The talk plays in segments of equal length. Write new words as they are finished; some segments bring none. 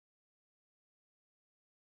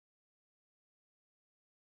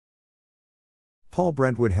Paul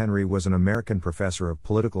Brentwood Henry was an American professor of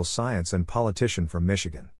political science and politician from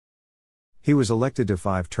Michigan. He was elected to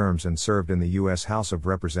 5 terms and served in the U.S. House of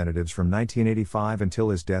Representatives from 1985 until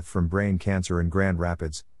his death from brain cancer in Grand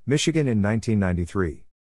Rapids, Michigan in 1993.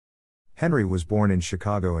 Henry was born in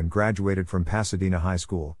Chicago and graduated from Pasadena High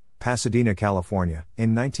School, Pasadena, California,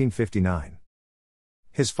 in 1959.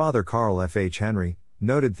 His father, Carl F. H. Henry,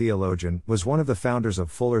 noted theologian, was one of the founders of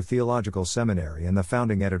Fuller Theological Seminary and the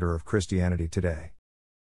founding editor of Christianity Today.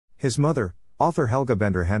 His mother, author Helga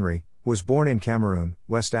Bender Henry, was born in Cameroon,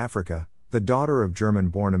 West Africa, the daughter of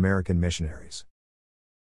German-born American missionaries.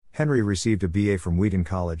 Henry received a B.A. from Wheaton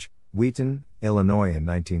College, Wheaton, Illinois in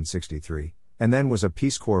 1963, and then was a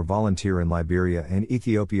Peace Corps volunteer in Liberia and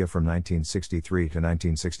Ethiopia from 1963 to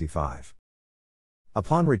 1965.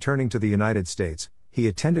 Upon returning to the United States, he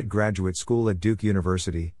attended graduate school at Duke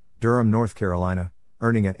University, Durham, North Carolina,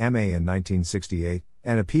 earning an M.A. in 1968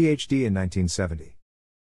 and a Ph.D. in 1970.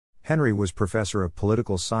 Henry was professor of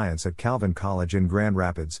political science at Calvin College in Grand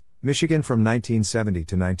Rapids, Michigan from 1970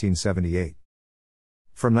 to 1978.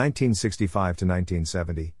 From 1965 to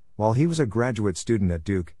 1970, while he was a graduate student at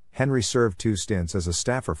Duke, Henry served 2 stints as a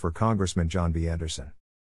staffer for Congressman John B. Anderson.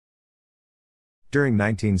 During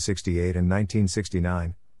 1968 and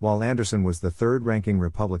 1969, while Anderson was the 3rd-ranking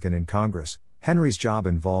Republican in Congress, Henry's job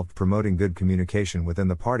involved promoting good communication within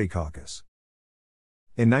the party caucus.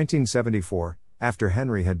 In 1974, after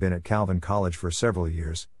Henry had been at Calvin College for several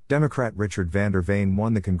years, Democrat Richard Vander Veen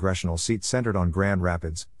won the congressional seat centered on Grand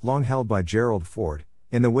Rapids, long held by Gerald Ford,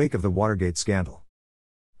 in the wake of the Watergate scandal.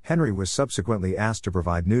 Henry was subsequently asked to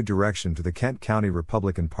provide new direction to the Kent County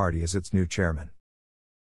Republican Party as its new chairman.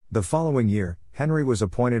 The following year, Henry was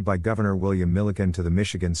appointed by Governor William Milliken to the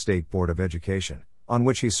Michigan State Board of Education, on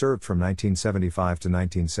which he served from 1975 to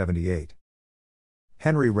 1978.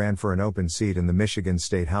 Henry ran for an open seat in the Michigan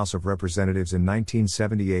State House of Representatives in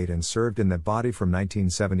 1978 and served in that body from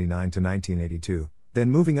 1979 to 1982, then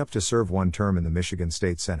moving up to serve 1 term in the Michigan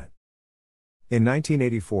State Senate. In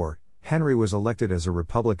 1984, Henry was elected as a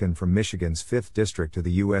Republican from Michigan's 5th District to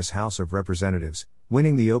the U.S. House of Representatives,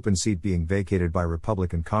 winning the open seat being vacated by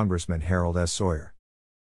Republican Congressman Harold S. Sawyer.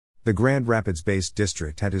 The Grand Rapids-based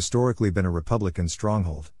district had historically been a Republican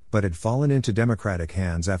stronghold, but had fallen into Democratic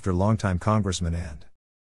hands after longtime Congressman and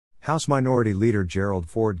House Minority Leader Gerald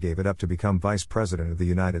Ford gave it up to become Vice President of the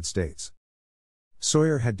United States.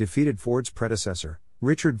 Sawyer had defeated Ford's predecessor,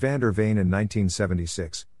 Richard Vander Veen, in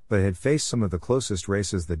 1976, but had faced some of the closest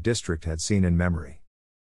races the district had seen in memory.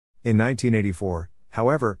 In 1984,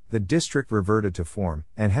 however, the district reverted to form,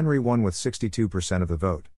 and Henry won with 62% of the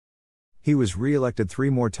vote. He was re-elected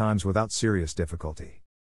 3 more times without serious difficulty.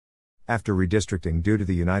 After redistricting due to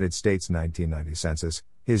the United States 1990 census,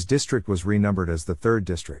 his district was renumbered as the 3rd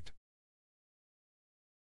District.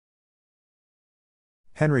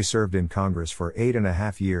 Henry served in Congress for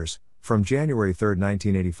 8.5 years, from January 3,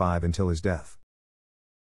 1985 until his death.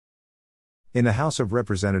 In the House of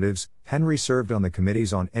Representatives, Henry served on the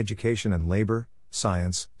committees on Education and Labor,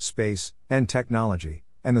 Science, Space, and Technology,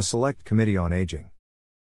 and the Select Committee on Aging.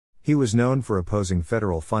 He was known for opposing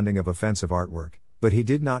federal funding of offensive artwork, but he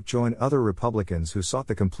did not join other Republicans who sought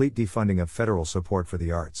the complete defunding of federal support for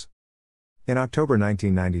the arts. In October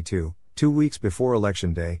 1992, 2 weeks before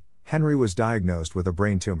Election Day, Henry was diagnosed with a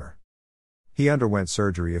brain tumor. He underwent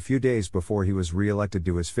surgery a few days before he was re-elected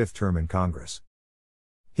to his 5th term in Congress.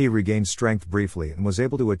 He regained strength briefly and was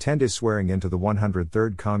able to attend his swearing-in to the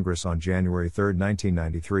 103rd Congress on January 3,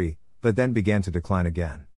 1993, but then began to decline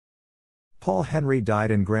again. Paul Henry died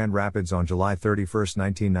in Grand Rapids on July 31,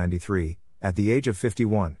 1993, at the age of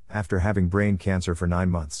 51, after having brain cancer for 9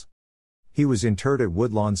 months. He was interred at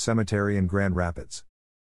Woodlawn Cemetery in Grand Rapids.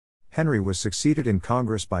 Henry was succeeded in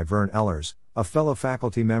Congress by Vern Ehlers, a fellow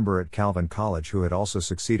faculty member at Calvin College who had also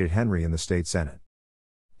succeeded Henry in the state Senate.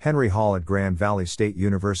 Henry Hall at Grand Valley State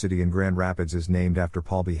University in Grand Rapids is named after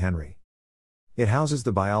Paul B. Henry. It houses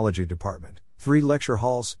the biology department, 3 lecture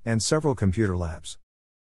halls, and several computer labs.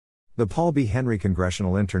 The Paul B. Henry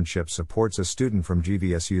Congressional Internship supports a student from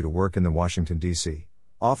GVSU to work in the Washington, D.C.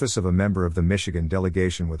 office of a member of the Michigan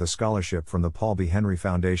delegation with a scholarship from the Paul B. Henry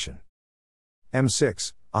Foundation.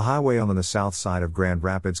 M6, a highway on the south side of Grand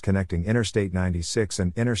Rapids connecting Interstate 96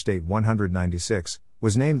 and Interstate 196,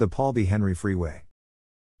 was named the Paul B. Henry Freeway.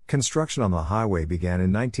 Construction on the highway began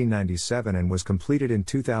in 1997 and was completed in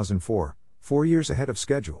 2004, 4 years ahead of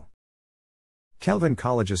schedule. Calvin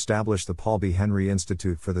College established the Paul B. Henry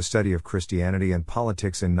Institute for the Study of Christianity and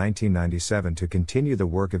Politics in 1997 to continue the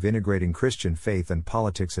work of integrating Christian faith and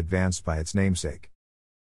politics advanced by its namesake.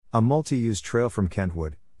 A multi-use trail from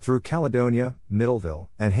Kentwood, Through Caledonia, Middleville,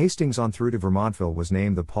 and Hastings on through to Vermontville was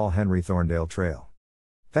named the Paul Henry Thorndale Trail.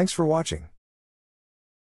 Thanks for watching.